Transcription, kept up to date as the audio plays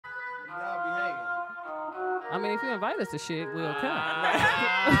I mean, if you invite us to shit, we'll come.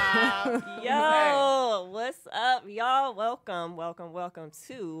 Yo, what's up, y'all? Welcome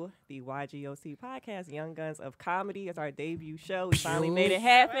to the YGOC podcast, Young Guns of Comedy. It's our debut show. We finally made it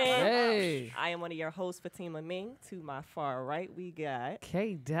happen. Hey. I am one of your hosts, Fatima Ming. To my far right, we got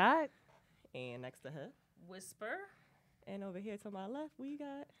K. Dot. and next to her, Whisper. and over here to my left, we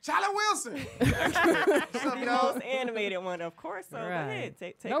got Charlie Wilson. the most animated one, of course. So go Right. ahead,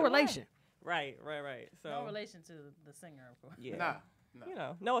 take No it away. relation. Right. So No relation to the singer, of course. yeah, Nah. you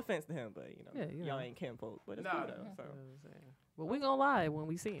know, no offense to him, but Yeah, you y'all know. ain't kinfolk, but it's Nah, cool though. So. But we gonna lie when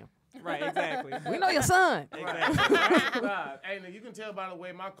we see him. Right, exactly. We know your son. Exactly. Nah, hey, nigga, you can tell by the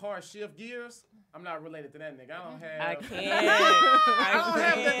way my car shift gears. I'm not related to that nigga. I don't have. I can't. I don't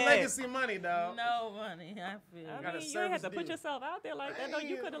have that can't. legacy money, dog. No money, I feel. I Gotta mean, you ain't have to service put deal. yourself out there like that. No,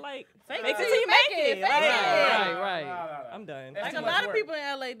 you could have like Fake make it it till till you you make make it. it. Fake Like, it. Right. I'm done. That's Like too a much lot of work. people in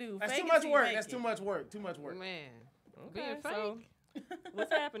LA do. That's Fake too it much till you work. make That's it. too much work. Too much work. Man. Okay, Being fake. so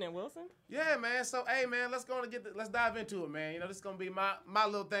what's happening, Wilson? Yeah, man. So, hey, man, let's go and let's dive into it, man. You know, this is gonna be my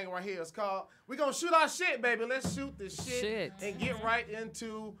little thing right here. It's called we gonna shoot our shit, baby. Let's shoot the shit and get right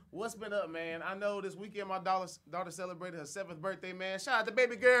into what's been up, man. I know this weekend my daughter celebrated her 7th birthday, man. Shout out to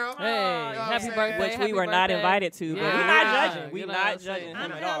baby girl. Hey, You know what I'm happy saying? birthday. Which happy we were not birthday. invited to, but Yeah. we're not judging. You We're know not what I'm judging saying? him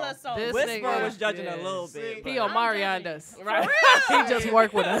I'm at hella all. so. This Whisper nigga- was judging yeah. a little See? bit. He but- on Marianne us. Right. He just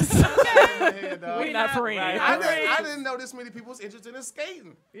work with us. We not friends. Right. I didn't know this many people was interested in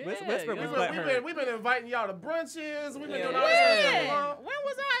skating. Whisper you was know. butthurt. We've been inviting y'all to brunches. We've been Yeah. doing all this other When? stuff. Huh? When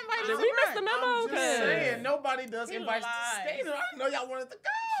was I invited Did to we miss brunch? the memo? I'm just 'Cause- saying, nobody does He invites to lies. skating. I didn't know y'all wanted to go.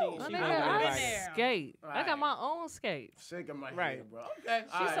 She My was nigga, never I been there. skate. I Right. got my own skates. Shaking my Right. head, bro. Okay.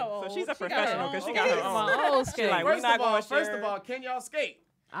 all She's right. so old. So she's a She got her professional own 'cause she got her skates. own. My own She skates. like, we First not of all, gonna first share. of all, can y'all skate?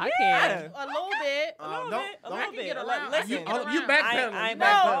 I can. Yeah. A little bit. A little don't- bit. A don't- I little can bit. get Like, around. listen, You I can get backpedaling. I ain't No,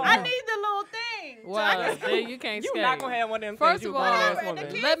 backpedaling. I need the little thing. Well, then you can't You skate. not gonna have one of them First things. You of a all, grown-ass the woman.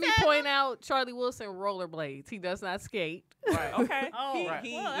 kids- Let me point out Charlie Wilson rollerblades. He does not skate. Right. Okay. Oh, he, right.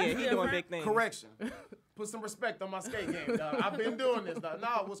 he, Well, yeah, that's he doing different. big things. Correction. Put some respect on my skate game, dog. I've been doing this, dog.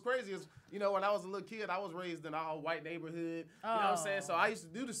 No, what's crazy is, you know, when I was a little kid, I was raised in a all white neighborhood. You know what I'm saying? So I used to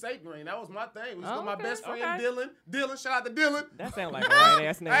do the skate green. That was my thing. We used to go with my Okay, best friend, okay. Dylan. Dylan, shout out to Dylan. That sound like a white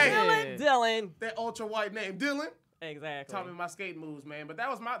ass name. Hey. Dylan. That ultra white name, Dylan. Exactly. Taught me my skate moves, man. But that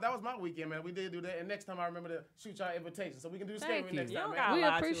was my weekend, man. We did do that. And next time I remember to shoot y'all invitation. So we can do the Thank skate you. next You time, don't man. gotta We lie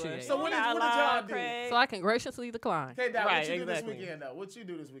to appreciate us. it. So You what don't did gotta y'all lie, do? Craig. So I can graciously decline. Okay, Dad, Right, what you do this exactly. weekend, though? What you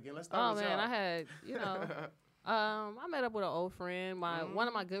do this weekend? Let's Oh start with man, y'all. I had, you know, I met up with an old friend. One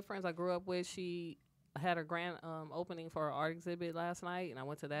of my good friends I grew up with. She had her grand opening for her art exhibit last night, and I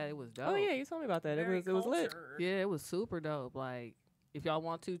went to that. It was dope. Oh yeah, you told me about that. It was lit. Yeah, it was super dope. Like, if y'all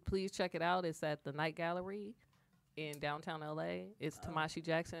want to, please check it out. It's at the Night Gallery in downtown LA. It's Tamashi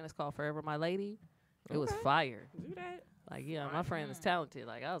Jackson. It's called Forever My Lady. It was Okay. fire. Do that. Like, yeah, my friend is talented.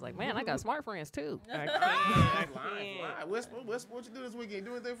 Like, I was like, man, I got smart friends too. I can't. Fine. Whisper, what you do this weekend?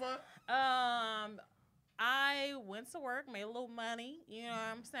 Do anything fun? I went to work, made a little money, you know what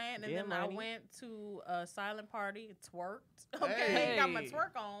I'm saying? And Yeah, then money. I went to a silent party, twerked. Okay, Hey. got my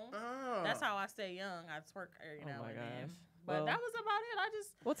twerk on. Oh. That's how I stay young. I twerk every Oh now my and then. gosh. But Well- that was about it. I just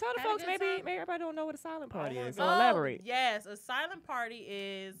Well, tell the Had a folks good maybe time. everybody don't know what a silent party my is. So God. elaborate. Yes, a silent party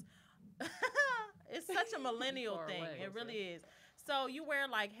is it's such a millennial Far thing. away. It really is. So you wear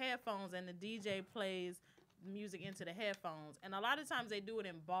like headphones and the DJ plays music into the headphones. And a lot of times they do it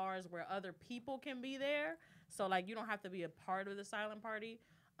in bars where other people can be there. So like you don't have to be a part of the silent party.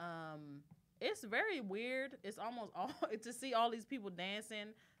 It's very weird. It's almost all to see all these people dancing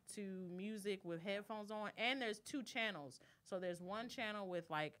to music with headphones on. And there's 2 channels. So there's one channel with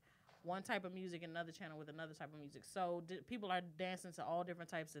like one type of music and another channel with another type of music. So people are dancing to all different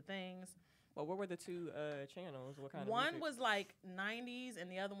types of things. Well, what were the 2 channels? What kind of One music? was like 90s and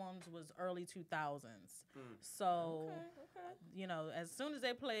the other one was early 2000s. So, Okay. you know, as soon as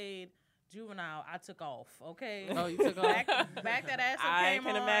they played Juvenile, I took off, okay? Oh, you took off? Back that ass up I came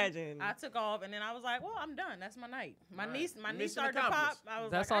can on. imagine. I took off, and then I was like, well, I'm done. That's my night. My Right. niece Mission started to pop. accomplished. I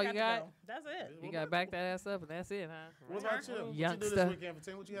was That's like, all I you got? To got? go. That's it. You got to back that ass up, and that's it, huh? What about you? What you do Youngster. this weekend,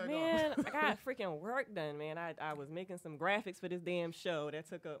 Fatima? What you had going? Man, I got freaking work done, man. I was making some graphics for this damn show that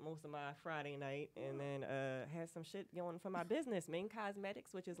took up most of my Friday night, and then had some shit going for my business, Ming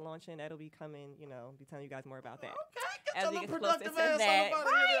Cosmetics, which is launching. That'll be coming. You know, be telling you guys more about that. Okay, As get we your get little closer productive to ass that. on up out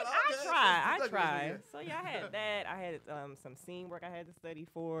of Right, here. I Okay, try. productive weekend. So yeah, I had that. I had some scene work I had to study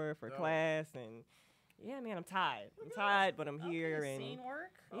for Dope. class, and Yeah, man, I'm tired. I'm tired, but I'm here. Okay, And scene work.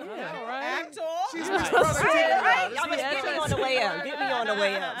 yeah. All right. Actor. She's Right. Miss Productivity. Right. y'all. Y'all This get Miss me on the way up. Get me on the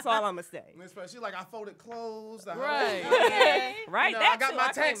way up. That's all I'm going to say. Miss Productivity. She's like, I folded clothes. The Right. house. Okay. Right? You know, That I got too. my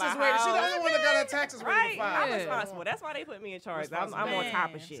I clean taxes my ready. She's the house. only one that got her taxes ready Right. to I'm file. Yeah. responsible. That's why they put me in charge. I'm on Man.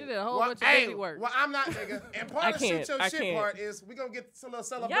 top of She shit. did a whole Well, bunch of hey, busy work. well, I'm not, nigga. And part I of Shoot can't. Your I Shit can't. part is we're going to get a little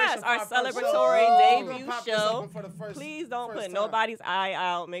celebration. Yes, for our our first show. celebratory Ooh. We're debut gonna pop this show. open for the first- Please don't first put time. nobody's eye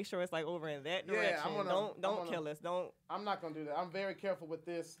out. Make sure it's like over in that Yeah, direction. I'm gonna- don't I'm gonna- kill us. Don't. I'm not going to do that. I'm very careful with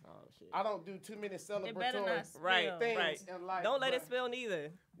this. Oh shit. I don't do too many It better celebratory not spill. Right, things right. in life. Don't let it but spill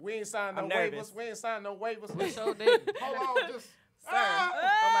neither. We ain't signed no I'm waivers. nervous. We ain't signed no waivers. We sure did. Hold on, just. Sir.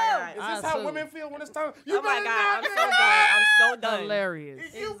 Oh my Is God. this I how assume. women feel when it's time? You Oh my better God. I'm not so get done. I'm so done.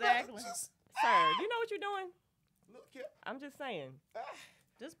 Hilarious. You better Exactly. just- Sir, you know what you're doing? Look here. I'm just saying.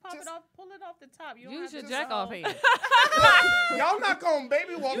 Just pop Just- it off, pull it off the top. You don't Use have your to jack off hand. Y'all not gonna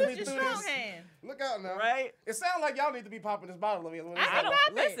baby walk me Use your through strong this. hand. Look out now. Right? It sounds like y'all need to be popping this bottle of it. when it's I I can done. don't pop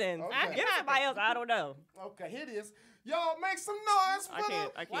it. listen. Okay. I can Give it pop somebody it. else. I don't know. Okay, here it is. Y'all make some noise for I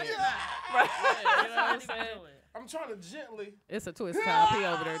can't. the. I Why can't. you Yeah. not? Right. You know what I'm Not even saying? do it. I'm trying to gently. It's a twist top. He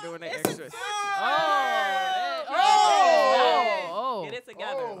over there doing the extras. Oh! Oh! Get it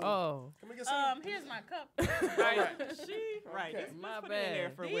together. Oh! Can we get some? Here's my cup. Right. Alright. Right. Okay. Just My put it in there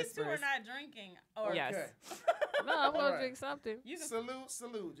bad. for These two are whispers. not drinking. Or Yes. Okay. No, I'm gonna Alright. drink something. You can,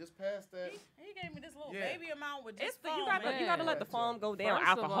 Salute. Just pass that. he gave me this little Yeah. baby amount with It's just the, you foam gotta in it. you gotta let the Yeah. foam go down.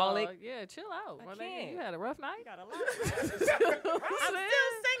 First of Alcoholic. all, yeah, chill out. I My nigga. can't. You had a rough night. You got a lot. I'm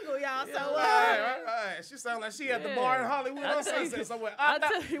still single, y'all. So Right. She sound like she at the Yeah. bar in Hollywood I'll on tell you- Sunset somewhere. I'll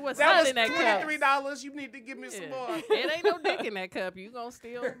tell you what's that not was in that cup. $23. You need to give me some Yeah. more. It ain't no dick in that cup. You gonna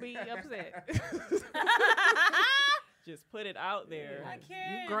still be upset. Just put it out there. I You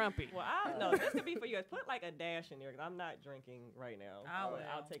can't. grumpy. Well, no, this could be for you. Put like a dash in there because I'm not drinking right now. I will.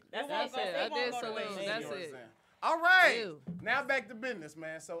 I'll take It that's won't That's go- it. I it won't did go to salute. waste. That's Thank it. All right. Ew. Now back to business,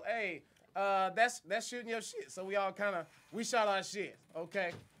 man. So, hey, that's shooting your shit. So we all we shot our shit,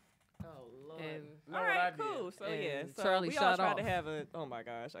 okay? Oh Lord. And Know all what I right, did. cool. So And yeah, so Charlie we all shot tried to off. have a. Oh my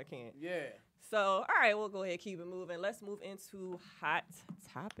gosh, I can't. Yeah. So all right, we'll go ahead keep it moving. Let's move into hot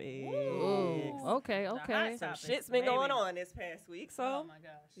topics. Ooh. Okay. The Okay. hot Some topics, shit's been going baby. on this past week, so Oh my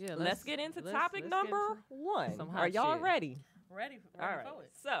gosh. Yeah. let's get into topic let's number get into one. some Are hot y'all shit. ready? Ready All right. for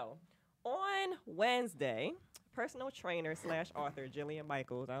it. So, on Wednesday, personal trainer / author Jillian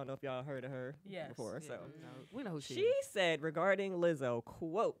Michaels, I don't know if y'all heard of her Yes. before, Yeah, so we know who she she is. said regarding Lizzo,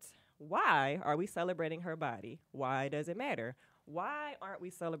 quote, "Why are we celebrating her body? Why does it matter? Why aren't we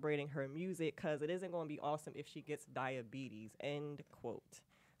celebrating her music? Because it isn't going to be awesome if she gets diabetes," end quote.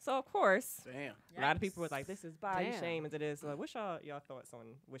 So, of course, Damn. a lot of people was like, this is body Damn. shame into this. What's y'all thoughts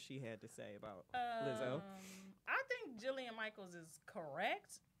on what she had to say about Lizzo? I think Jillian Michaels is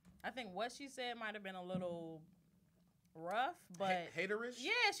correct. I think what she said might have been a little rough, but Haterish?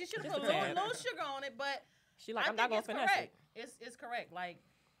 yeah, she should have Just put a a tad. little sugar on it. But She like, I I'm not think going to it's finesse correct. it. It's correct. Like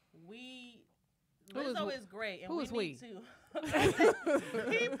Who is Lizzo we? is great, and Who we is need we? to.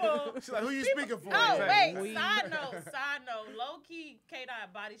 People. She's like, who you speaking for? Oh exactly? wait! Side note. Low key, K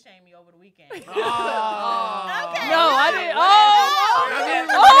Dot body shamed me over the weekend. Oh. Okay. No, I didn't.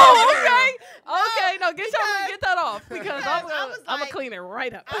 Okay. Okay. No, get that off because I'm I was gonna like- clean it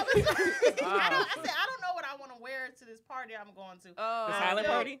right up. I was like, Wow. I said I don't know what I want to wear to this party I'm going to. Oh, The I silent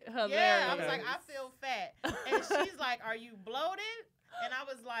feel- party? Hilarious. Yeah, I was like, I feel fat, and she's like, "Are you bloated?" And I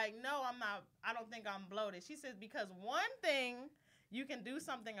was like, "No, I'm not. I don't think I'm bloated." She says, "Because one thing you can do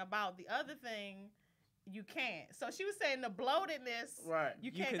something about, the other thing you can't." So she was saying the bloatedness Right.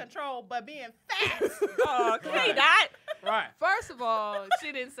 you You can't could- control, but being fat. Oh, Right. K-Dot. Right. First of all,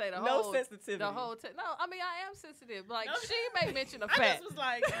 she didn't say the No whole sensitivity. The whole no, I mean I am sensitive. Like No. she made mention of I fat. just was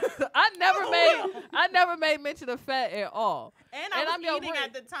like, I never made mention of fat at all. and I And was I'm your eating real-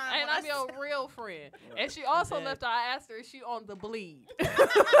 at the time. And when I'm I your said- real friend. And she also dead. left. I asked her, is she on the bleed?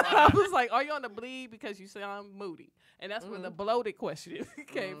 I was like, are you on the bleed because you sound moody? And that's where the bloated question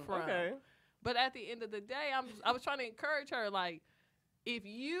came from. Okay. But at the end of the day, I was trying to encourage her, like, if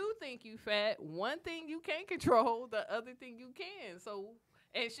you think you fat, one thing you can't control, the other thing you can. So,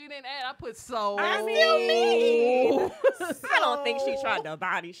 and she didn't add. I put so. I feel me. So- I don't think she tried to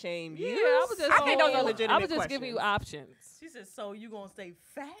body shame you. Yeah, I was just. I think those are saying- legitimate I was just giving you questions. options. She said, "So you gonna stay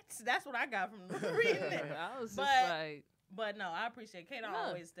fat?" That's what I got from reading it. I was just But- like, But no, I appreciate Kate. No.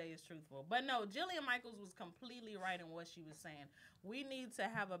 Always stays truthful. But no, Jillian Michaels was completely right in what she was saying. We need to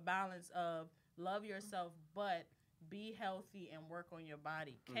have a balance of love yourself, but be healthy and work on your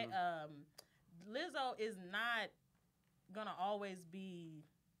body. Lizzo is not gonna always be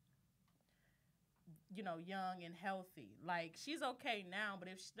young and healthy. Like, she's okay now, but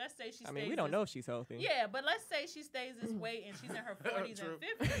if let's say she stays, I mean, we don't know if she's healthy. Yeah, but let's say she stays this weight and she's in her 40s and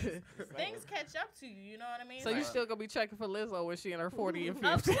 50s, things catch up to you. You know what I mean? So you still gonna be checking for Lizzo when she in her 40 and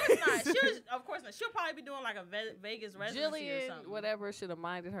 50? Of course not. Of course not. She'll probably be doing like a Vegas residency or Jillian, something. whatever, should have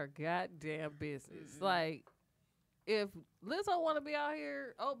minded her goddamn business. Like, if Lizzo want to be out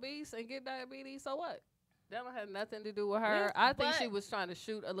here obese and get diabetes, so what? That don't have nothing to do with her. Yeah, I think she was trying to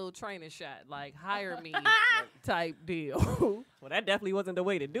shoot a little training shot, like hire me type deal. Well, that definitely wasn't the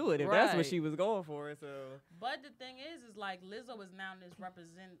way to do it if that's what Right. she was going for. So, But the thing is like Lizzo is now this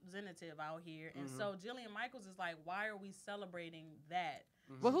representative out here, and so Jillian Michaels is like, why are we celebrating that?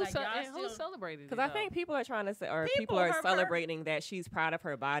 But Like, y'all who's still- celebrating? because I think people are trying to say, or people Her- are her- celebrating that she's proud of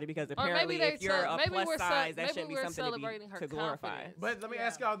her body because Or apparently maybe if you're a maybe plus we're size, that maybe shouldn't be we're something celebrating her to glorify. confidence. But let me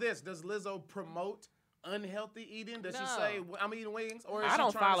ask y'all this: does Lizzo promote unhealthy eating? Does she say I'm eating wings? Or is I she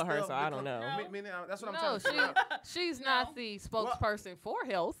don't trying to follow her, still so I don't become- know. Meaning, that's what I'm No, trying to figure out. she's not the spokesperson for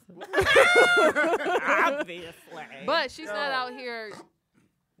health, Obviously. but she's not out here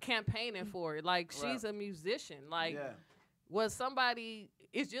campaigning for it. Like, she's a musician. Like, Yeah. was somebody,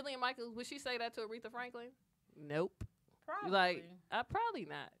 is Jillian Michaels, would she say that to Aretha Franklin? Nope. Probably. Like, probably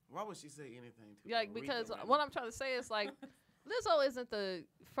not. Why would she say anything to Like, Aretha, because man? what I'm trying to say is, like, Lizzo isn't the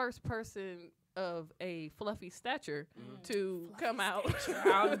first person of a fluffy stature to come out.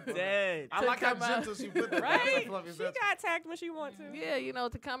 I'm dead. I to like how come out- gentle she put that. Right? Fluffy She stuff. got tagged when she wanted to. Yeah,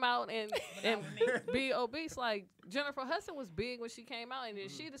 to come out and be obese. Like, Jennifer Hudson was big when she came out, and then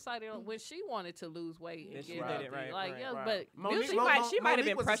she decided when she wanted to lose weight and Then she get did healthy. it right, Like, right, yeah, right. but Monique- music, She might have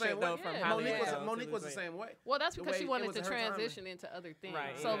been was the same pressured though way. from Yeah. how Monique bad was to Monique was the lose weight. same way. well, that's the because way she it wanted was to her timing. transition into other things.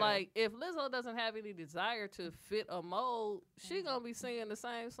 Right, So, yeah. like, if Lizzo doesn't have any desire to fit a mold, she gonna be singing the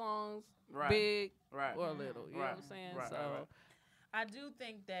same songs, Right. big Right. or little. You know Right. what I'm saying? Right, So, right, right. I do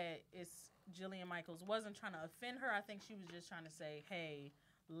think that it's Jillian Michaels wasn't trying to offend her. I think she was just trying to say, hey,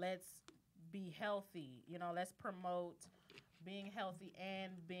 let's be healthy. Let's promote being healthy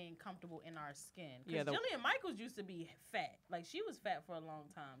and being comfortable in our skin. Yeah, Because Jillian Michaels used to be fat. Like, she was fat for a long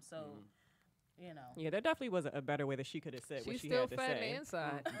time. So, Yeah, there definitely was a better way that she could have said what she's she still had to fat on say. the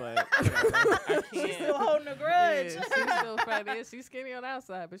inside. But whatever. I she's can't. still holding a grudge. Yeah, she's still fat. She's skinny on the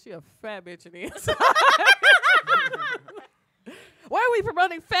outside, but she a fat bitch in the inside. Why are we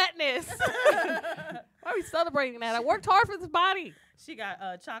promoting fatness? Why are we celebrating that? I worked hard for this body. She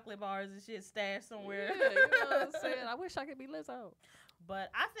got chocolate bars and shit stashed somewhere. Yeah, you know what I'm saying? I wish I could be Lizzo. But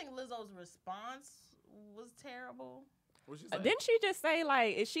I think Lizzo's response was terrible. What'd she say? Didn't she just say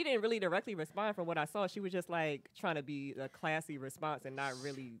like she didn't really directly respond from what I saw? She was just like trying to be a classy response and not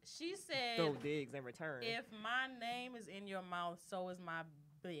really She said, throw digs in return. if my name is in your mouth, so is my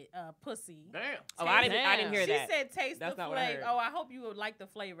pussy. Damn. Oh, I didn't hear She that. said, taste That's the not what I flavor. heard. Oh, I hope you would like the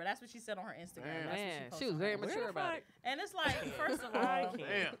flavor. That's what she said on her Instagram. Damn. That's Man, what she was posted very on her. mature about it. And it's like, first of I all,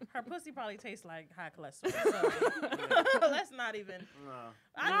 can't. her pussy probably tastes like high cholesterol. So let's not even. No.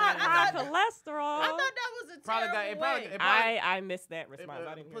 I Not thought high that cholesterol. was a Probably got- terrible it probably- way. it probably- I missed that response.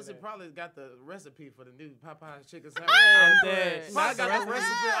 I didn't hear Pussy that. probably got the recipe for the new Popeye's chicken sandwich. I'm dead. If I got the recipe,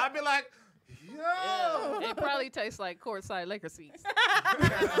 I'd be like, yo. It probably tastes like courtside Laker seats.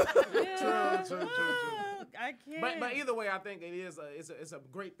 True. I can't. But either way, I think it is it's a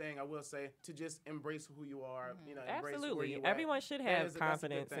great thing. I will say to just embrace who you are. Embrace where Absolutely. you at. Everyone should That have is- that's a good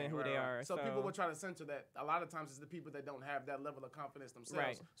confidence thing, in who right, they right. are. So people will try to censor that. A lot of times it's the people that don't have that level of confidence themselves.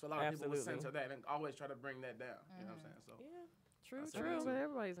 Right. So a lot of people will Absolutely. censor that and always try to bring that down. You know what I'm saying? So Yeah, true, That's true. But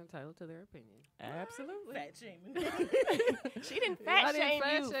everybody's entitled to their opinion. Absolutely. Fat shaming. She didn't I fat didn't shame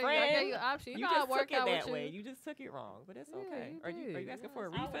fat you, shame you. I friend. gave you an option. You know just how I work took it out that with way. you. You just took it wrong, but it's Yeah, okay. you Are you did. asking for a I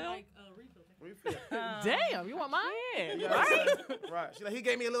would refill? like a refill. we feel. Damn, you want mine? Yeah, Yeah, right? right. She like, he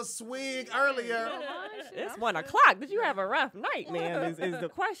gave me a little swig earlier. It's 1 o'clock. Did you have a rough night, man? Is the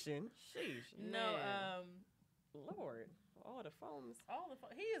question. Sheesh. No, man. Lord, all the phones.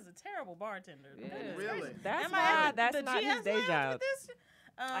 he is a terrible bartender. Yeah. Goodness Really? gracious. That's Am I why. having That's the not his GS day lounge job. with this?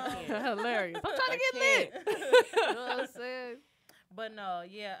 I can't. Hilarious. I'm trying to I get lit. You know what I'm saying? But no,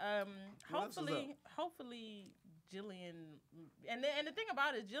 yeah. What else is Hopefully, Jillian, and the thing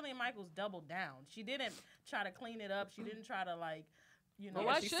about it is Jillian Michaels doubled down. She didn't try to clean it up. She didn't try to But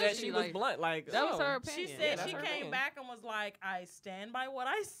why she should said she? she was Like, blunt. Like that was oh. her She opinion. said that's she her came opinion. back and was like, "I stand by what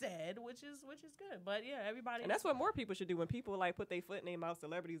I said," which is good. But yeah, everybody. And that's what more people should do when people like put their foot in their mouth,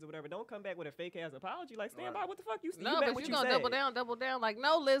 celebrities or whatever. Don't come back with a fake ass apology. Like stand by what the fuck you No, meant but what you you gonna said. double down. Like,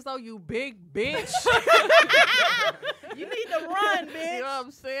 no, Lizzo, you big bitch. you need to run, You bitch. know what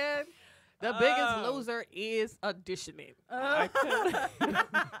I'm saying? The biggest loser is auditioning. I couldn't-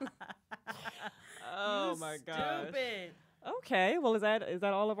 oh You my god. Stupid. Okay, well is that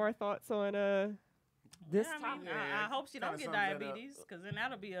all of our thoughts on this Yeah, I mean, topic. I hope she don't kinda get sums that up. diabetes, because then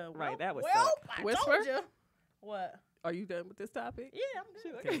that'll be a Right, that would well, suck. I Whisper? told you. What? Are you done with this topic? Yeah, I'm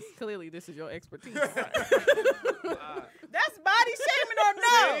good. 'Cause clearly, this is your expertise. That's body shaming or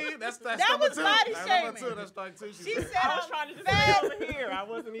no? See, that's That number was two. body That's number shaming. two. That's like two. She said. said I was I'm trying to just fat. sit over here. I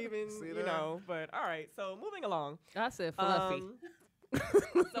wasn't even, See you that? know. But all right, so moving along. I said fluffy.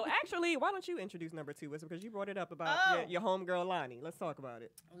 So actually, why don't you introduce number 2, Whisper? Because you brought it up about Oh. your homegirl Lonnie. Let's talk about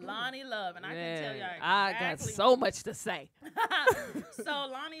it. Lonnie Love, and I can tell you Man, exactly. I got so much to say. So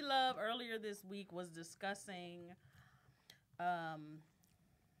Lonnie Love earlier this week was discussing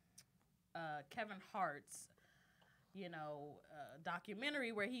Kevin Hart's,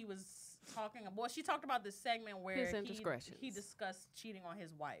 documentary where he was talking. Well, she talked about this segment where His indiscretions. he discussed cheating on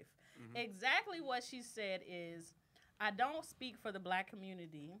his wife. Exactly what she said is, I don't speak for the black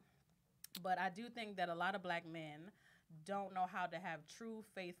community, but I do think that a lot of black men don't know how to have true,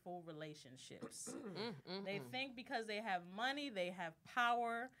 faithful relationships. They think because they have money, they have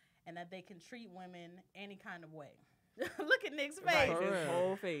power, and that they can treat women any kind of way. Look at Nick's face. Right, For his real.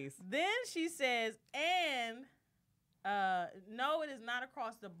 whole face. Then she says, and no, it is not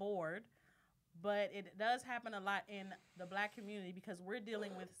across the board, but it does happen a lot in the black community because we're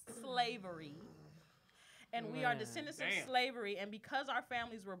dealing with slavery. And we are Man, descendants damn. of slavery, and because our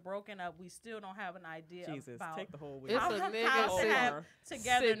families were broken up, we still don't have an idea Jesus, about take the whole week. It's how, a how nigga to sitting- have Sitting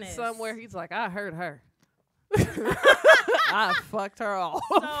togetherness. somewhere, he's like, I heard her. I fucked her off.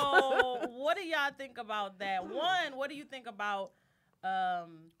 So, what do y'all think about that? One, what do you think about?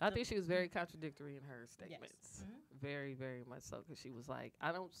 I think she was very contradictory in her statements. Mhm. Very, very much so. Because she was like,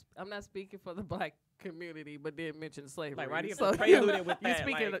 I'm not speaking for the black community, but did mention slavery. Like, why do you have so, to prelude it with you that?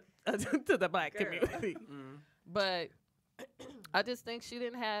 speaking Like, to the black girl. community. But I just think she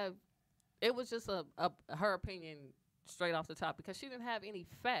didn't have. It was just her opinion straight off the top because she didn't have any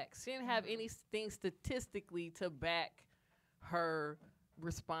facts. She didn't have anything statistically to back her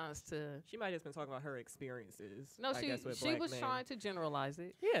response to. she might have just been talking about her experiences. No, I guess, with she black was men. trying to generalize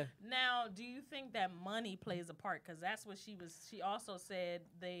it. Yeah. Now, do you think that money plays a part? Because that's what she was. She also said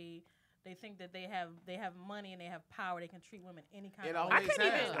they think that they have money and they have power. They can treat women any kind It of way. I always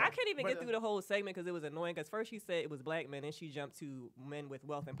couldn't has, even. though. I couldn't even But, get through the whole segment because it was annoying. Because first she said it was black men, and she jumped to men with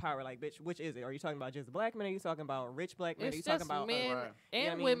wealth and power. Like, bitch, which is it? Are you talking about just black men? Are you talking about rich black men? Are you It's talking just about men Right. and You know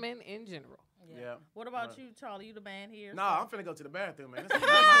what I mean? women in general. Yeah. What about Right. you, Charlie? You the man here? No, so- I'm finna go to the bathroom, man.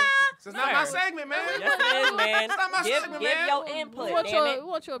 This is not my Sir. segment, man. Yes, it is, man. It's not my Give segment, give man. your We input. want damn it. we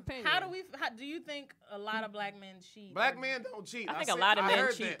want your opinion. How do you think a lot of black men cheat? Black men don't cheat. I think said- a lot of I men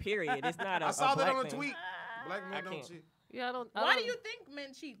heard cheat. that. Period. It's not a. I saw a that black on a thing. tweet. Black men I don't can't. cheat. Yeah, I don't. Why do you think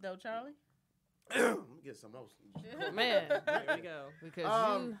men cheat though, Charlie? Let me get some else. man? There we go.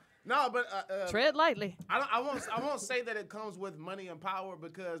 Because No, but you tread lightly. I won't say that it comes with money and power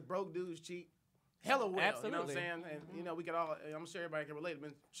because broke dudes cheat hella well. Absolutely. You know what I'm saying? And we could all. I'm sure everybody can relate.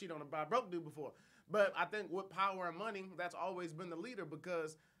 Been cheated on by a broke dude before, but I think with power and money, that's always been the leader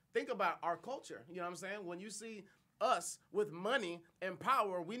because think about our culture. You know what I'm saying? When you see us with money and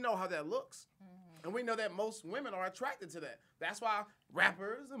power, we know how that looks. And we know that most women are attracted to that. That's why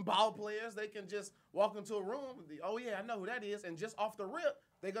rappers and ball players, they can just walk into a room. Oh yeah, I know who that is, and just off the rip,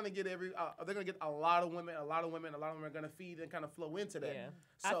 they're gonna get a lot of women. A lot of women are gonna feed and kind of flow into that.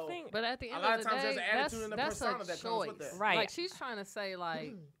 Yeah. So I think. But at the end lot of of the times day, there's an attitude and a that's persona a that choice. comes with that. Right. Like she's trying to say,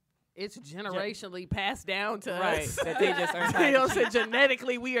 like it's generationally passed down to Right, us. that they just are you trying know, to what I'm saying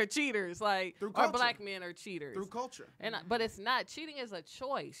genetically we are cheaters. Like Through our culture. black men are cheaters. through culture. And but it's not cheating is a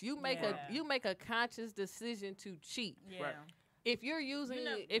choice. You make Yeah. you make a conscious decision to cheat. Yeah. Right. If you're using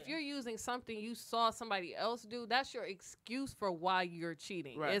yeah. you're using something you saw somebody else do, that's your excuse for why you're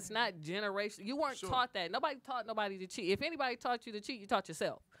cheating. Right. It's not generation. You weren't Sure. taught that. Nobody taught nobody to cheat. If anybody taught you to cheat, you taught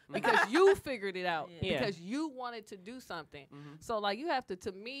yourself because you figured it out Yeah. because you wanted to do something. Mm-hmm. So like you have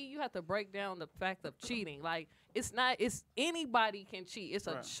to break down the fact of cheating. Like it's anybody can cheat. It's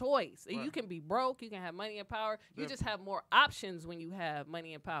a Right. choice. You Right. can be broke. You can have money and power. You Yeah. just have more options when you have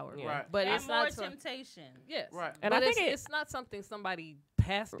money and power. Yeah. Right. But And it's more not so- temptation. Yes. Right. And But I think it's not something somebody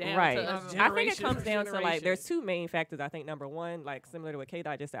passed down Right. to us. I think it generation comes for down to like generation. there's two main factors. I think number one, like similar to what K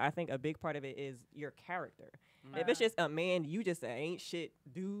Dot just said, I think a big part of it is your character. If it's just a man, you just an ain't shit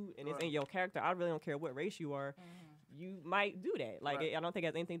dude, and it's Right. in your character. I really don't care what race you are. You might do that. Like Right. I don't think it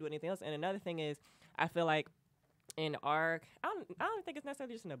has anything to do with anything else. And another thing is, I feel like in our, I don't think it's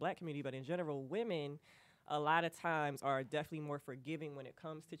necessarily just in the black community, but in general, women a lot of times are definitely more forgiving when it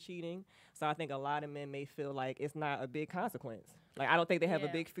comes to cheating. So I think a lot of men may feel like it's not a big consequence. Like I don't think they have a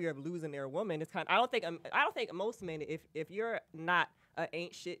Yeah. big fear of losing their woman. It's kind. I don't think most men, if you're not a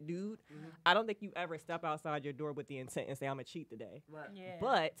ain't shit dude, I don't think you ever step outside your door with the intent and say I'm gonna cheat today. Right. Yeah.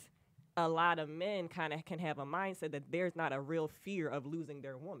 But a lot of men kind of can have a mindset that there's not a real fear of losing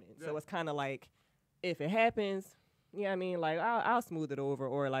their woman. Yeah. So it's kind of like, if it happens, you know what I mean? Like, I'll smooth it over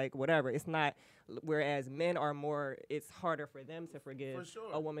or like whatever. It's not, whereas men are more, it's harder for them to forgive For sure.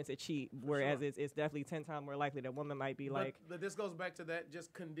 a woman to cheat. Whereas sure. it's definitely 10 times more likely that a woman might be like, but this goes back to that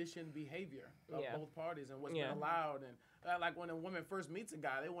just conditioned behavior of Yeah. both parties and what's Yeah. been allowed. And like when a woman first meets a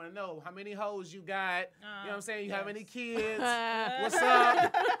guy, they want to know how many hoes you got. You know what I'm saying? You have any kids? What's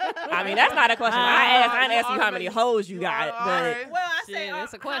up? I mean, that's not a question I didn't ask you how many hoes you got. all But, right? Well, I Shit, say,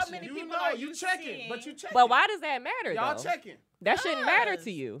 that's a how question. many You people know, are you you checking, seeing? but you checking. but why does that matter, Y'all though? checking. That shouldn't matter Because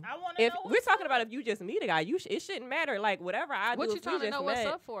to you. I want to If know we're what's talking up. about if you just meet a guy, it shouldn't matter. Like, whatever I What do, you if we trying to just know what's met-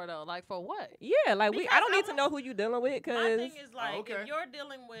 up for though? Like for what? Yeah, like I Because don't I need to want- know who you dealing with, My because thing is like, okay. if you're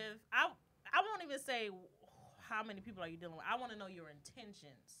dealing with, I won't even say how many people are you dealing with. I want to know your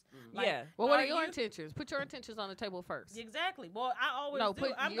intentions. Like, yeah. Well, what are Are your you- intentions? Put your intentions on the table first. Exactly. Well, I always No, do.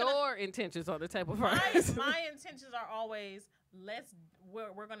 put I'm your gonna, intentions on the table my, first. my intentions are always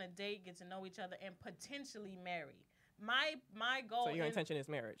we're gonna date, get to know each other, and potentially marry. My goal. So your in- intention is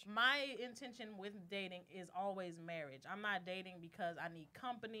marriage. My intention with dating is always marriage. I'm not dating because I need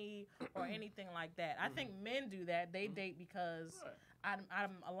company or anything like that. I think men do that. They date because Right.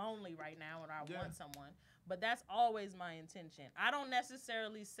 I'm lonely right now and I Yeah. want someone. But that's always my intention. I don't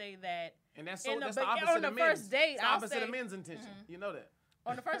necessarily say that And that's In the that's the be- opposite on of the men's. first date, It's the I'll opposite of say- men's intention. You know that.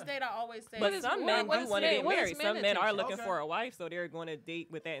 on the first date. I always say, But is- some what- men what do is want to men- get what is married. men Some men are intention? looking Okay. for a wife, so they're going to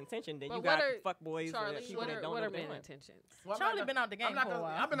date with that intention. Then But you what got are- fuck boys Charlie, or people what that are don't what know are what they men want. intentions? Well, I'm Charlie not been out the game I'm not for a gonna-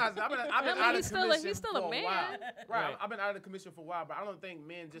 while. I've been out I mean, of he's the still a- commission he's still a for man. while. Right. Right. I've been out of the commission for a while, but I don't think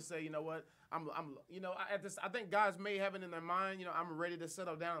men just say, you know what, I'm I think guys may have it in their mind, you know, I'm ready to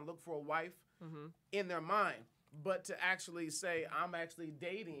settle down and look for a wife in their mind. But to actually say I'm actually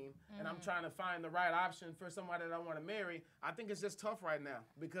dating and I'm trying to find the right option for somebody that I want to marry, I think it's just tough right now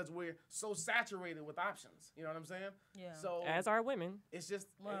because we're so saturated with options. You know what I'm saying? Yeah. So As are women. it's just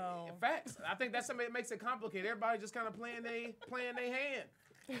Well- facts. I think that's something that makes it complicated. Everybody just kind of playing their hand.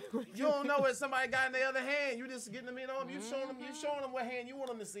 You don't know what somebody got in their other hand. You just getting them in on them. You showing them what hand you want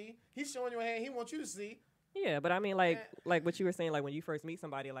them to see. He's showing you a hand he wants you to see. Yeah, but I mean, like what you were saying, like when you first meet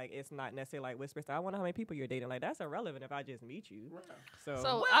somebody, like it's not necessarily like whisper. I wonder how many people you're dating. Like that's irrelevant if I just meet you. Right. So, So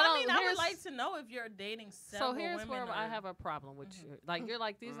well, I I don't. mean, I would here's- like to know if you're dating several So here's women. where I or- have a problem with you. Like you're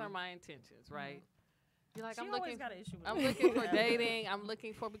like, these are my intentions, right? You're like, She I'm always looking. got an issue with I'm that. looking for dating. I'm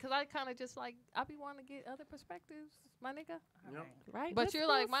looking for because I kind of just like I be wanting to get other perspectives, my nigga. Yep. right? But Let's you're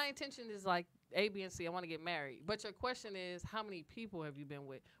go. like, my intention is like A, B, and C. I want to get married. But your question is, how many people have you been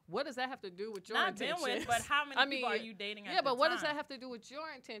with? What does that have to do with your Not been intentions? with, but how many I people are mean, you dating at Yeah, the but what does that time? have to do with your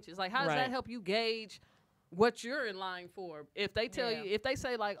intentions? Like, how does Right. that help you gauge what you're in line for? If they tell Yeah. you, if they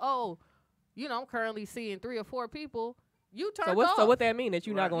say like, oh, you know, I'm currently seeing 3 or 4 people, you turn so what that mean that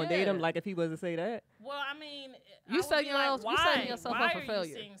you're not Right. gonna date him? Yeah. Like if he was to say that, Well, I mean, You I would setting be like, yourself- you why? setting yourself why up for are failure.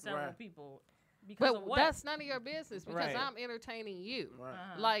 you seeing several Right. people? Because of But what? that's none of your business because Right. I'm entertaining you. Right.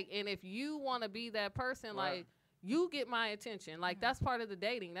 Uh-huh. Like, and if you want to be that person, Right. like, you get my attention. Like, that's part of the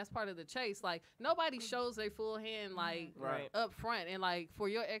dating. That's part of the chase. Like, nobody shows their full hand, like, Right. up front. And, like, for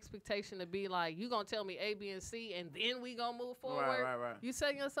your expectation to be like, you going to tell me A, B, and C, and then we going to move forward. Right. You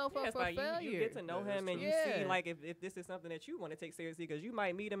setting yourself yeah, up it's for like failure. you get to know Yeah, him that's and true. you see Yeah. like if this is something that you want to take seriously, because you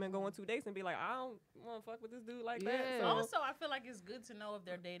might meet him and go on 2 dates and be like, I don't want to fuck with this dude like that. Yeah. So, Also, I feel like it's good to know if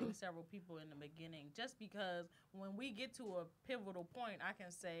they're dating several people in the beginning, just because when we get to a pivotal point, I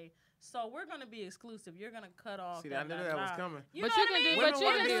can say, so we're going to be exclusive. You're going to cut off. See, I knew that was coming. You But know you what can I do- mean? but Women you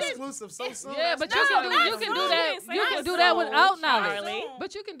want can to be do- exclusive so soon. Yeah, but you No, can do not you can do soon. that. It's You not can do that soon, without knowledge. Charlie.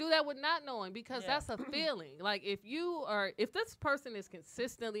 But you can do that with not knowing because Yeah. that's a feeling. Like if this person is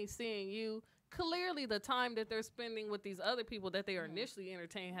consistently seeing you, clearly the time that they're spending with these other people that they are initially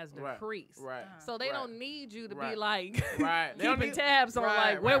entertaining has Right. decreased. Right. So they Right. don't need you to Right. be like Right. They don't keeping need- tabs on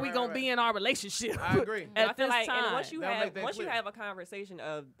Right, like where right, we right, gonna right. be in our relationship. I agree. I At feel this like, time. and once you They'll make that have clear. a conversation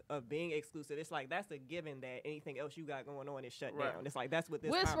of being exclusive, it's like that's a given that anything else you got going on is shut Right. down. It's like that's what this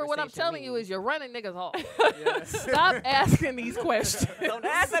Whisper, what I'm conversation telling you means. is you're running niggas off. Yes. Stop asking these questions. Don't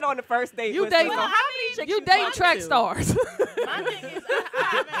ask that on the first date. You Whisper. dating- So Well, how I many mean, chicks You dating talk track to? stars. My thing is,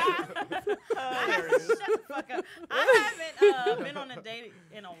 shut the fuck up. I haven't been on a date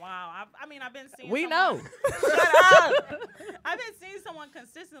in a while. I've been seeing. We someone- know. I've been seeing someone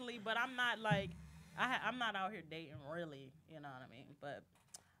consistently, but I'm not like I'm not out here dating really. You know what I mean? But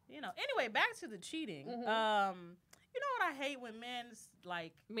anyway, back to the cheating. You know what I hate when men's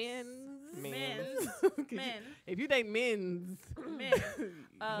like Men's. men's men If you date men's, men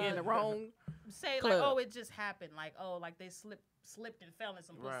you're in the wrong. say club. like, oh, it just happened. Like, oh, like they slipped and fell in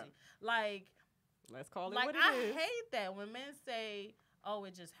some pussy. Right. Like Let's call it like what it I is. hate that when men say, oh,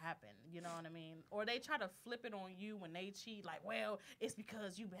 it just happened. You know what I mean? Or they try to flip it on you when they cheat, like, well, it's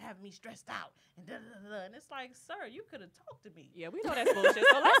because you've been having me stressed out. And da-da-da-da. And it's like, sir, you could have talked to me. Yeah, we know that's bullshit.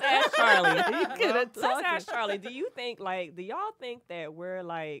 So let's ask Charlie. Let's Ask Charlie, do y'all think that we're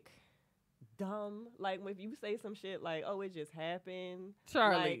like dumb? Like if you say some shit like, oh, it just happened.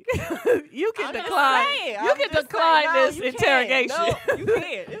 Charlie, Like, you can I'm just decline. saying, You I'm can just decline saying, no, this you interrogation. can't. No, you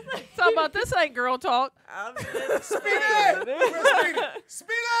can't. It's like, Talk about this ain't girl talk. I'm just Speedy! saying. Where's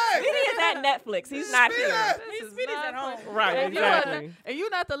Speedy? Speedy is at Netflix. He's not Speedy! here. Speedy's at home. Right, And you are exactly. not- and you're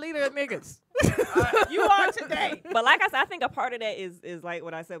not the leader of niggas. You are today. But like I said, I think a part of that is like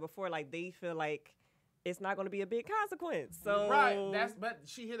what I said before. Like they feel like it's not going to be a big consequence. So Right. But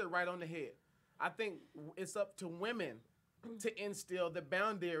she hit it right on the head. I think it's up to women to instill the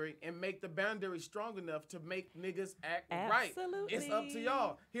boundary and make the boundary strong enough to make niggas act right. Absolutely. It's up to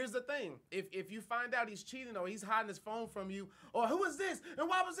y'all. Here's the thing. If you find out he's cheating or he's hiding his phone from you, or who is this and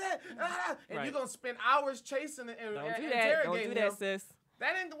why was that? And Right. you're going to spend hours chasing and Don't do that. Don't interrogating do that, him. sis.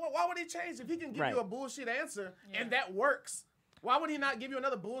 That ain't why would he change if he can give Right. you a bullshit answer and that works? Why would he not give you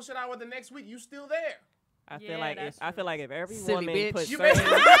another bullshit hour the next week? You still there. I Yeah, feel like that's I feel like if every Silly woman bitch. puts You certain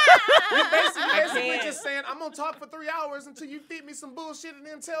basically, you basically can't. just saying, I'm gonna talk for 3 hours until you feed me some bullshit and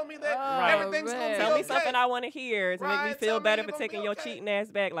then tell me that Oh, everything's man. gonna be tell okay. me something I want to hear to make me Right, feel tell me better you're for gonna taking be your okay. cheating ass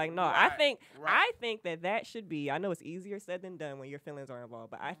back. Like no, Right, right. I think that should be. I know it's easier said than done when your feelings are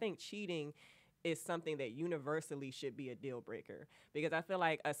involved, but I think cheating is something that universally should be a deal breaker because I feel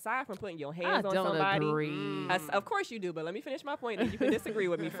like aside from putting your I hands on don't somebody, agree. of course you do, but let me finish my point and you can disagree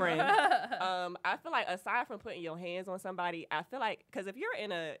with me, friend. I feel like aside from putting your hands on somebody, I feel like because if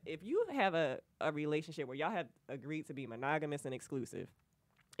you have a relationship where y'all have agreed to be monogamous and exclusive,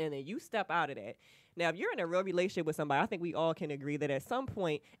 and then you step out of that. Now, if you're in a real relationship with somebody, I think we all can agree that at some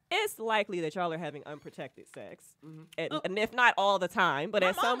point it's likely that y'all are having unprotected sex, and if not all the time, but My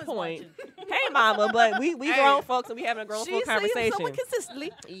at some mama's point, watching. hey, mama, but we Hey. grown folks and we having a grown folk conversation.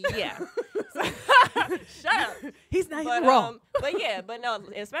 consistently. Yeah. Shut up. He's not But even wrong. but no,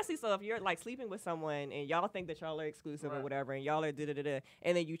 especially so if you're like sleeping with someone and y'all think that y'all are exclusive or Right. whatever, and y'all are da-da-da-da,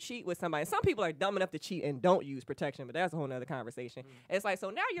 and then you cheat with somebody. Some people are dumb enough to cheat and don't use protection, but that's a whole nother conversation. It's like, so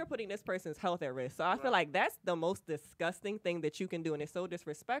now you're putting this person's health at risk. So I feel like that's the most disgusting thing that you can do, and it's so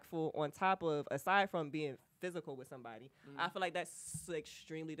disrespectful on top of, aside from being physical with somebody, I feel like that's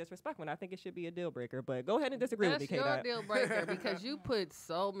extremely disrespectful, and I think it should be a deal breaker. But go ahead and disagree That's with me, your K-Dot. deal breaker because you put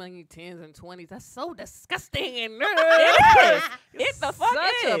so many 10s and 20s. That's so disgusting and It is. It the fuck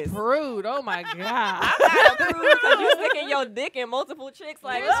such is. a prude. Oh my god. I'm not a prude because you sticking your dick in multiple chicks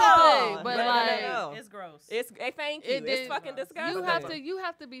like, Here's the oh, thing, but no, like- no. It's gross. It's thank you. It It's did- fucking disgusting. you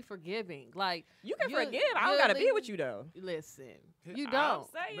have to be forgiving. Like You can you- forgive. I don't you gotta be leave- with you though. Listen, you I'm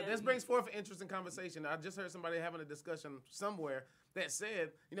don't. saying. But this brings forth an interesting conversation. I just heard somebody having a discussion somewhere that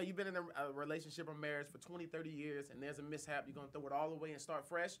said, you've been in a relationship or marriage for 20, 30 years, and there's a mishap. You're going to throw it all away and start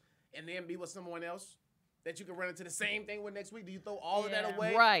fresh and then be with someone else that you can run into the same thing with next week? Do you throw all of that Yeah.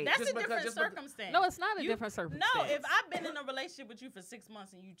 away? Right. That's Just a because- different just because- circumstance. No, it's not a You- different circumstance. No, if I've been in a relationship with you for 6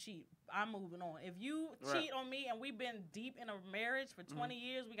 months and you cheat, I'm moving on. If you Right. cheat on me and we've been deep in a marriage for 20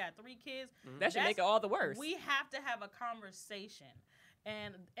 years, we got 3 kids, That should make it all the worse. we have to have a conversation.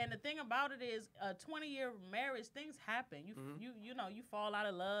 And the thing about it is, a 20-year marriage, things happen. You fall out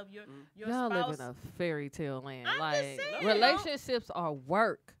of love. Your Y'all spouse. live in a fairy tale land. I'm like just saying, relationships are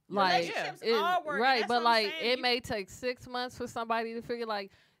work. Like Relationships it- are work, and right, that's but what I'm like saying. it You- may take 6 months for somebody to figure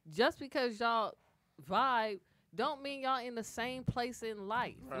like just because y'all vibe don't mean y'all in the same place in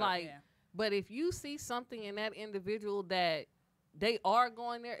life. Right. Like, Yeah. but if you see something in that individual that they are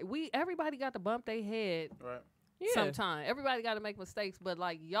going there, everybody got to bump their head Right. sometime. Everybody got to make mistakes, but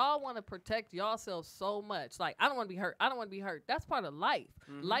like y'all want to protect yourself so much. Like I don't want to be hurt. I don't want to be hurt. That's part of life.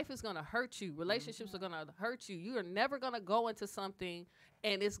 Life is gonna hurt you. Relationships are gonna hurt you. You are never gonna go into something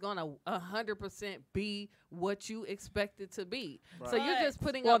and it's gonna 100% be what you expect it to be. So you're Right. just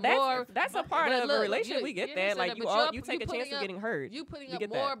putting Well, up more. that's a part but of look, a relationship. you- We get you that. understand Like that, you but all, you're- you take you're a chance putting of up- getting hurt. You putting We up get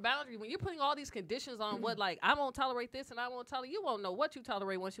more that. boundaries when you're putting all these conditions on what like I won't tolerate this and I won't tolerate. You won't know what you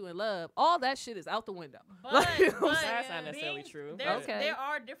tolerate once you in love. All that shit is out the window. But, Like, you know what I'm but saying? That's not necessarily true. Okay. There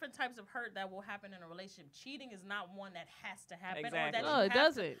are different types of hurt that will happen in a relationship. Cheating is not one that has to happen. Or Exactly. that No, you it have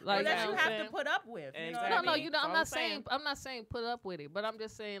doesn't. To, Like or that you you know have what I'm to put up with. You know what Exactly. I No, mean? you know, I'm All not I'm saying. saying I'm not saying put up with it, but I'm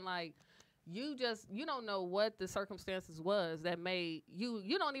just saying like you don't know what the circumstances was that made you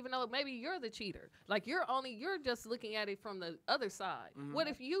don't even know maybe you're the cheater. Like you're just looking at it from the other side. What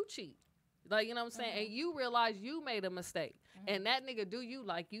if you cheat? Like, you know what I'm saying? And you realize you made a mistake and that nigga do you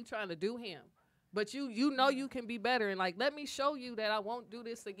like you trying to do him. But you know you can be better, and like, let me show you that I won't do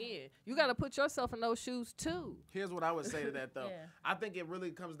this again. You got to put yourself in those shoes too. Here's what I would say to that though. Yeah. I think it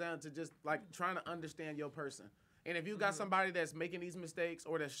really comes down to just like trying to understand your person. And if you got somebody that's making these mistakes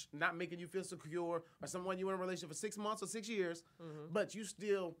or that's not making you feel secure, or someone you in a relationship for 6 months or 6 years, but you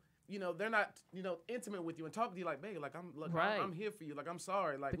still, you know, they're not, you know, intimate with you and talking to you like, babe, like I'm here for you, like I'm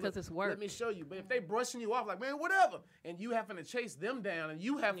sorry, like Because it's work. Let me show you. But if they brushing you off, like man, whatever, and you having to chase them down and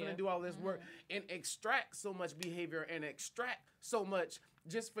you having to do all this work and extract so much behavior and extract so much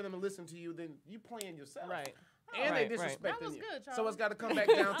just for them to listen to you, then you playing yourself, Right. And Right, they right. disrespecting That was you. good, So Charles. it's got to come back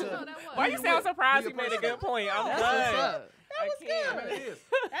down I know to. that was. Why you sound surprised? Be You a made a person. good point. I'm That's what's done. up. I can't. I mean, it is.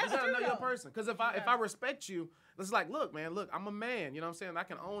 That's You gotta true, know your though. person. Because if I respect you, it's like, look, man, look, I'm a man. You know what I'm saying? I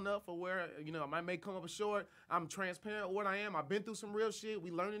can own up for where, you know, I may come up short. I'm transparent with what I am. I've been through some real shit.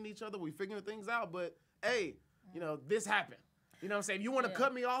 We learning each other. We figuring things out. But hey, you know, this happened. You know what I'm saying? If you want to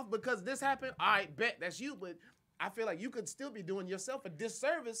cut me off because this happened, all right, bet that's you. But I feel like you could still be doing yourself a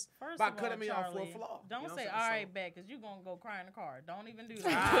disservice First by of all, cutting me off for a Charlie, flaw. Don't You know say what all I'm saying? right back, because you're going to go cry in the car. Don't even do All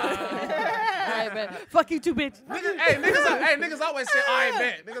that. right, man. Fuck you too, bitch. Niggas always say, all right,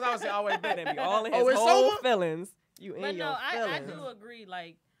 bet. Niggas always say, all right, bet. And be all in Oh, his it's whole over? feelings. You in But your no, I feelings. do agree.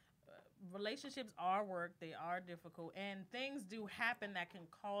 Like, relationships are work. They are difficult. And things do happen that can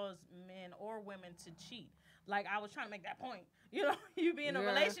cause men or women to cheat. Like, I was trying to make that point. You know, you be in a Yeah.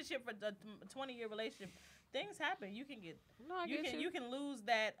 relationship for a 20-year relationship. Things happen. You can get, No, I get you can lose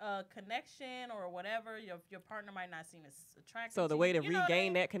that connection or whatever. Your partner might not seem as attractive. So the to way to you. You know what I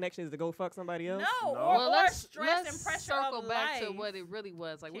regain mean? that connection is to go fuck somebody else? No, No. or, Well, or let's stress and pressure circle of back life. to what it really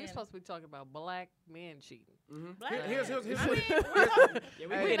was. Like, we were Can- supposed to be talking about black men cheating. Black Here's men. what- I mean, Yeah,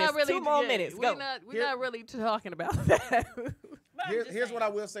 we Hey, did We're this. 2 more yeah, minutes. We're Go. we're not really talking about that. but I'm just Here's what I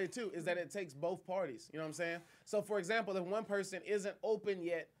saying. will say too is that it takes both parties. You know what I'm saying? So for example, if one person isn't open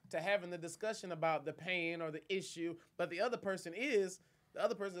yet to having the discussion about the pain or the issue, but the other person is, the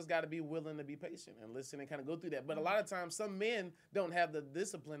other person has got to be willing to be patient and listen and kind of go through that. But a lot of times, some men don't have the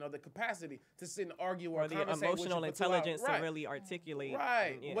discipline or the capacity to sit and argue or Or the conversate with you emotional for 2 hours. intelligence Right. to really articulate.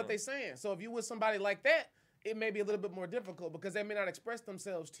 Right, and, what they saying. So if you with somebody like that, it may be a little bit more difficult because they may not express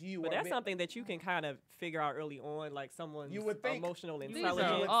themselves to you. But or that's be- something that you can kind of figure out early on, like someone's You would think. emotional These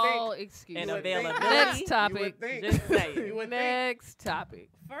intelligence. are all excuses. and You would think. availability. Next You topic. would think. Just saying. You would think. Next topic.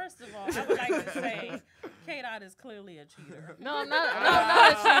 First of all, I would like to say K-Dot is clearly a cheater. No, I'm not. No, I'm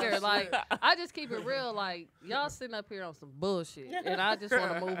not a cheater. Like, I just keep it real. Like, y'all sitting up here on some bullshit, and I just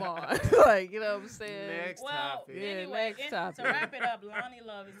want to move on. Like, you know what I'm saying? Next Well, topic. Yeah, anyway, next topic. to wrap it up, Lonnie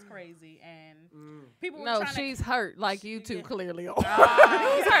Love is crazy, and people were No, trying she's to. hurt, like you two Yeah. clearly are.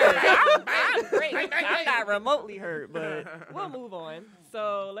 I'm great. I'm not remotely hurt, but we'll move on.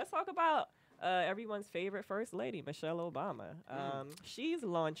 So let's talk about everyone's favorite first lady, Michelle Obama. She's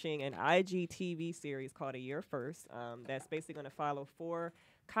launching an IGTV series called A Year First. That's basically going to follow 4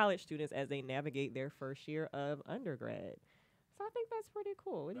 college students as they navigate their first year of undergrad. So I think that's pretty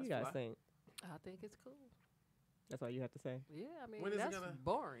cool. What do you That's guys fly. think? I think it's cool. That's all you have to say. Yeah, I mean, When is it that's gonna-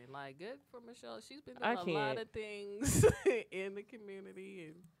 boring. Like, good for Michelle. She's been I doing a lot can't. of things in the community.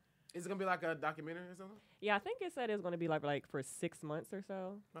 And Is it gonna be like a documentary or something? Yeah, I think it said it's going to be like for 6 months or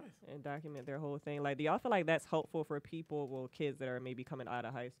so. Nice. And document their whole thing. Like, do y'all feel like that's helpful for people, well, kids that are maybe coming out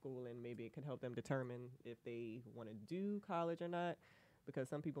of high school, and maybe it can help them determine if they want to do college or not? Because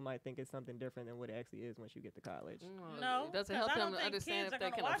some people might think it's something different than what it actually is once you get to college. No, does it 'cause help I them don't to think understand kids if are they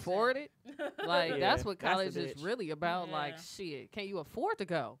gonna can watch afford it. it? Like, Yeah, that's what that's the college is bitch. really about. Like, Yeah. shit, can you afford to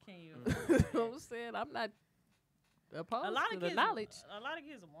go? Can you? You know what I'm saying? I'm not opposed A lot to of the kids, knowledge. a lot of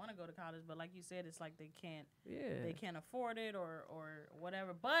kids want to go to college, but like you said, it's like they can't Yeah. afford it or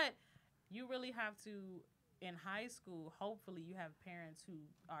whatever. But you really have to, in high school, hopefully you have parents who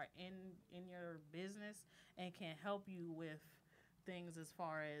are in your business and can help you with things as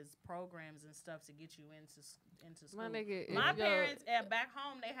far as programs and stuff to get you into school. My nigga, if My your- parents back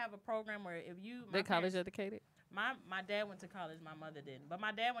home, they have a program where if you they college parents- educated. my dad went to college, my mother didn't. But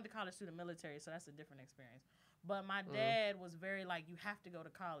my dad went to college through the military, so that's a different experience. But my dad was very like, you have to go to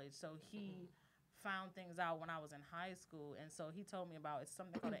college. So he found things out when I was in high school. And so he told me about it's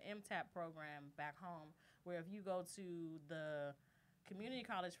something called an MTAP program back home, where if you go to the community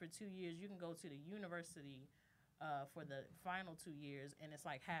college for 2 years, you can go to the university for the final 2 years, and it's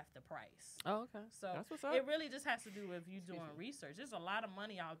like half the price. Oh, okay. So That's what's up. it really just has to do with you doing research. There's a lot of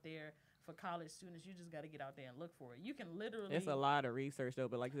money out there for college students. You just got to get out there and look for it. You can literally. It's a lot of research though,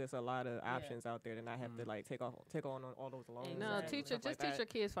 but like there's a lot of options out there to not have to like take on all those loans. No, Exactly. teach your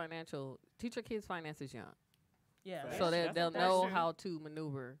kids finances young, Yeah. Facts. so That's they'll a know shit. how to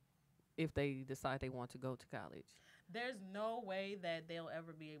maneuver if they decide they want to go to college. there's no way that they'll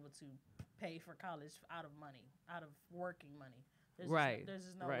ever be able to pay for college out of money, out of working money. There's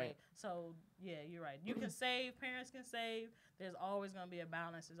just no way. So yeah, you're right. You can save. Parents can save. There's always gonna be a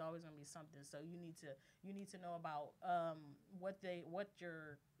balance. There's always gonna be something. So you need to know about what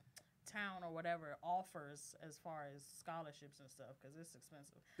your town or whatever offers as far as scholarships and stuff, because it's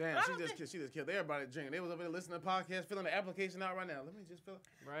expensive. Damn, she just killed everybody drinking. They was over there listening to the podcast, filling the application out right now. Let me just fill it.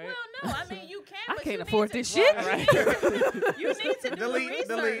 Right. Well, no, I mean you can. I but can't you afford need this to, shit. Right. You need to do delete,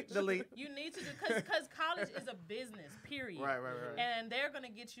 the research. delete. You need to do because college is a business. Period. Right. And they're gonna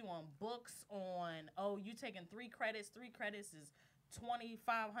get you on books on. Oh, you taking 3 credits. 3 credits is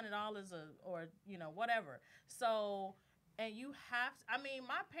 $2,500 or whatever. So, and you have to, I mean,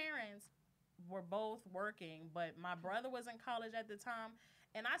 my parents were both working, but my brother was in college at the time,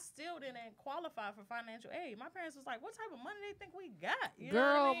 and I still didn't qualify for financial aid. My parents was like, what type of money they think we got? You know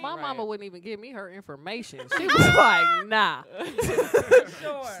Girl, what I mean? my Right. mama wouldn't even give me her information. She was like, nah.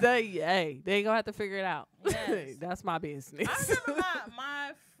 Sure. Say, hey, they gonna have to figure it out. Yes. That's my business. I remember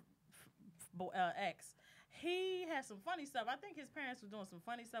my ex. He had some funny stuff. I think his parents were doing some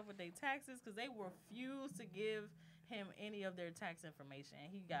funny stuff with their taxes because they refused to give him any of their tax information.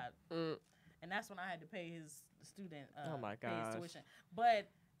 And he got, and that's when I had to pay his student Oh my pay his gosh. tuition. But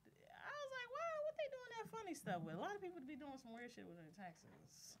I was like, wow, what they doing that funny stuff with? A lot of people be doing some weird shit with their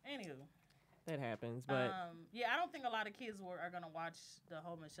taxes. Anywho. That happens, but Yeah, I don't think a lot of kids are gonna watch the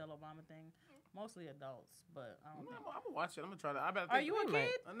whole Michelle Obama thing. Mostly adults, but I don't think. I'm gonna watch it. I'm gonna try that. I better. Are you a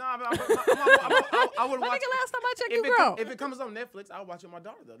kid? No, I would My watch nigga, it. last time I checked, you grown. If it comes on Netflix, I'll watch it with my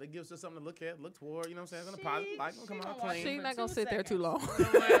daughter though. That gives her something to look at, look toward. You know what I'm saying? It's gonna like, come on, gonna watch clean. She for not gonna 2 sit there too seconds. long.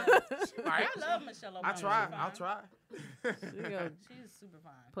 I love Michelle Obama. I try. She's I'll fine. try. She gonna She's super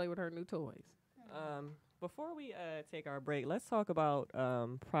fine. play with her new toys. before we take our break, let's talk about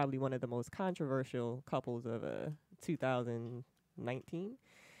probably one of the most controversial couples of 2019.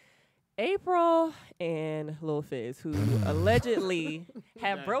 April and Lil Fizz, who allegedly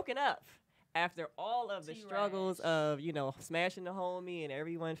have Dang. broken up after all of the T-Rash. struggles of, smashing the homie and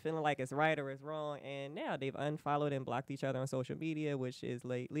everyone feeling like it's right or it's wrong. And now they've unfollowed and blocked each other on social media, which is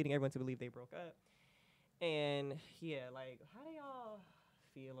leading everyone to believe they broke up. And yeah, how do y'all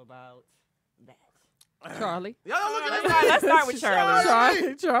feel about that? Charlie. Y'all look at Let's start with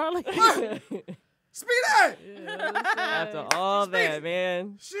Charlie. Charlie. Speedy! After all that,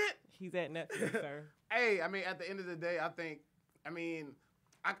 man, Shit. he's at Netflix, sir. Hey, I mean, at the end of the day, I can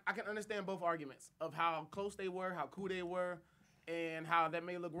understand both arguments of how close they were, how cool they were, and how that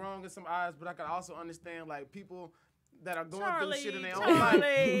may look wrong in some eyes, but I can also understand, people that are going through shit in their own life.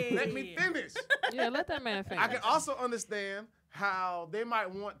 Let me finish. Yeah, let that man finish. I can also understand how they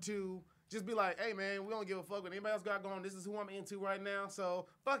might want to just be like, hey, man, we don't give a fuck what anybody else got going. This is who I'm into right now, so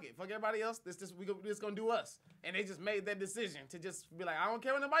fuck it. Fuck everybody else. This going to do us. And they just made that decision to just be like, I don't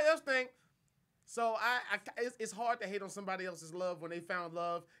care what nobody else think. So it's hard to hate on somebody else's love when they found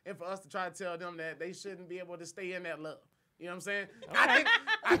love, and for us to try to tell them that they shouldn't be able to stay in that love. You know what I'm saying? Okay.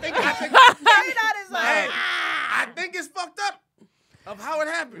 I think I think it's fucked up of how it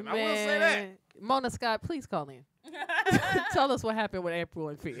happened. I will say that. Mona Scott, please call in. Tell us what happened with April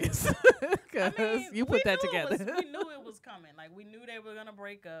and Fizz. Because you put that together. We knew it was coming. We knew they were gonna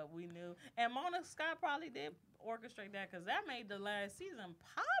break up. We knew, and Mona Scott probably did orchestrate that because that made the last season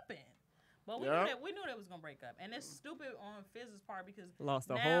popping. But we knew they was gonna break up, and it's stupid on Fizz's part because Lost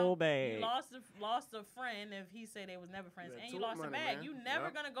the now whole bag. You lost a friend if he said they was never friends, Yeah, and you tour lost a money, bag. man. You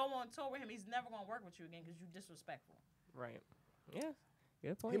never gonna go on tour with him. He's never gonna work with you again because you disrespectful. Right. Yeah.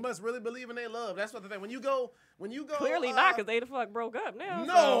 Good point. He must really believe in their love. That's what the thing. When you go. Clearly not, because they the fuck broke up now.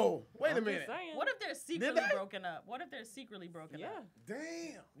 No. So Wait a I'm just minute. saying. What if they're secretly they? broken up? What if they're secretly broken Yeah. up?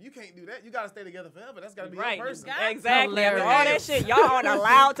 Damn, you can't do that. You gotta stay together forever. That's gotta be Right. your person. got- Exactly. After all that Hilarious. shit, y'all aren't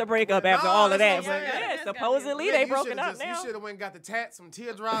allowed to break up after No, all of that's that. what I'm But saying. yeah, That's gotta be- supposedly Yeah, they you broken should've up just, now. You should have went and got the tats, some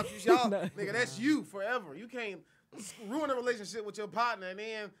teardrops. Y'all, No. nigga, that's you forever. You can't ruin a relationship with your partner and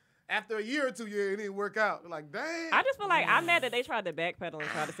then after a year or two, it didn't work out. Like, damn. I just feel like I'm mad that they tried to backpedal and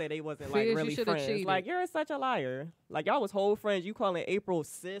try to say they wasn't Fizz, you really shoulda friends. cheated. Like, you're such a liar. Like, y'all was whole friends. You calling April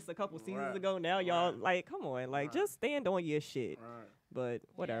sis a couple seasons Right. ago. Now y'all Right. come on, like Right. just stand on your shit. Right. But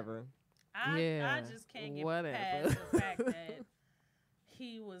whatever. I just can't get whatever. past the fact that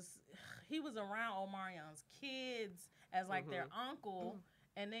he was around Omarion's kids as their uncle,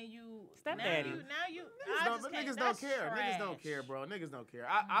 and then Stepdaddy. Now you Niggas don't care. Niggas don't care, bro. Niggas don't care.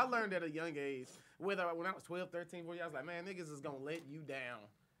 I learned at a young age, when I was 12, 13, 14, I was like, man, niggas is gonna let you down.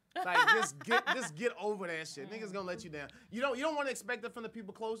 Like just get over that shit. Niggas gonna let you down. You don't want to expect it from the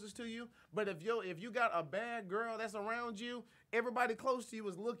people closest to you. But if you got a bad girl that's around you, everybody close to you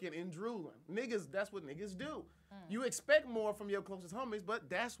is looking and drooling. Niggas, that's what niggas do. You expect more from your closest homies, but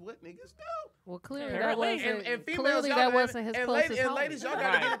that's what niggas do. Well, clearly Apparently. that wasn't. And females, Clearly y'all that gotta- wasn't his and closest ladies, and homie. ladies, y'all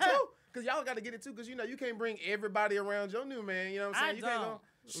gotta get it too. Cause y'all gotta get it too. Cause you can't bring everybody around your new man. You know what I'm saying? You can't go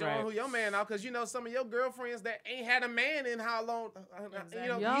show Right. who your man out. Cause some of your girlfriends that ain't had a man in how long?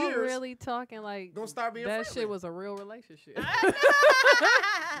 Y'all Years. really talking like Gonna start being that friendly. shit was a real relationship.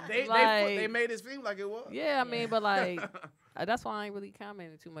 They made it seem like it was. Yeah, I mean, but like, that's why I ain't really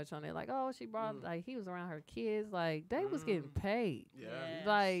commenting too much on it. Like, oh, she brought, like, he was around her kids. Like, they was getting paid. Yeah.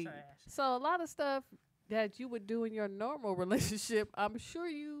 Like, trash. so a lot of stuff that you would do in your normal relationship, I'm sure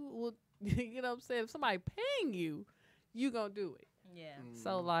you would, you know what I'm saying? If somebody paying you, you gonna do it. Yeah.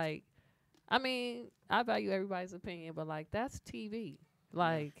 So, like, I mean, I value everybody's opinion, but, like, that's TV.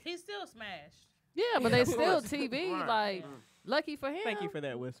 Like, He still smashed. yeah, but Yeah, they of still course. TV. Right. Like, lucky for him. Thank you for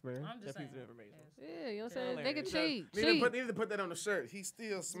that whisper. I'm just That piece saying. of information. Yeah, you know what I'm saying? Hilarious. Nigga cheat. Need to put that on the shirt. He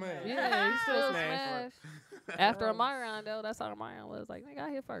still smashed. Yeah, he still smashed. smashed. After Amarion, though, that's how Amarion was. Like, nigga,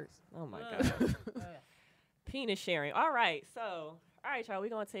 I hit first. Oh my Ugh. god. Ugh. Penis sharing. All right, so y'all, we're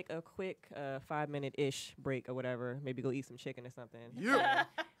gonna take a quick 5-minute-ish break or whatever. Maybe go eat some chicken or something. Yeah.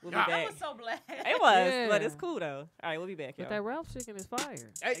 We'll be Yeah. I back. was so glad. It was, Yeah. but it's cool though. All right, we'll be back, But y'all. that Ralph chicken is fire.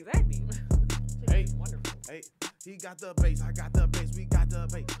 Hey, Exactly. hey, Wonderful. hey. He got the bass. I got the bass. We got the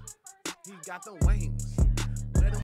bass. He got the wings.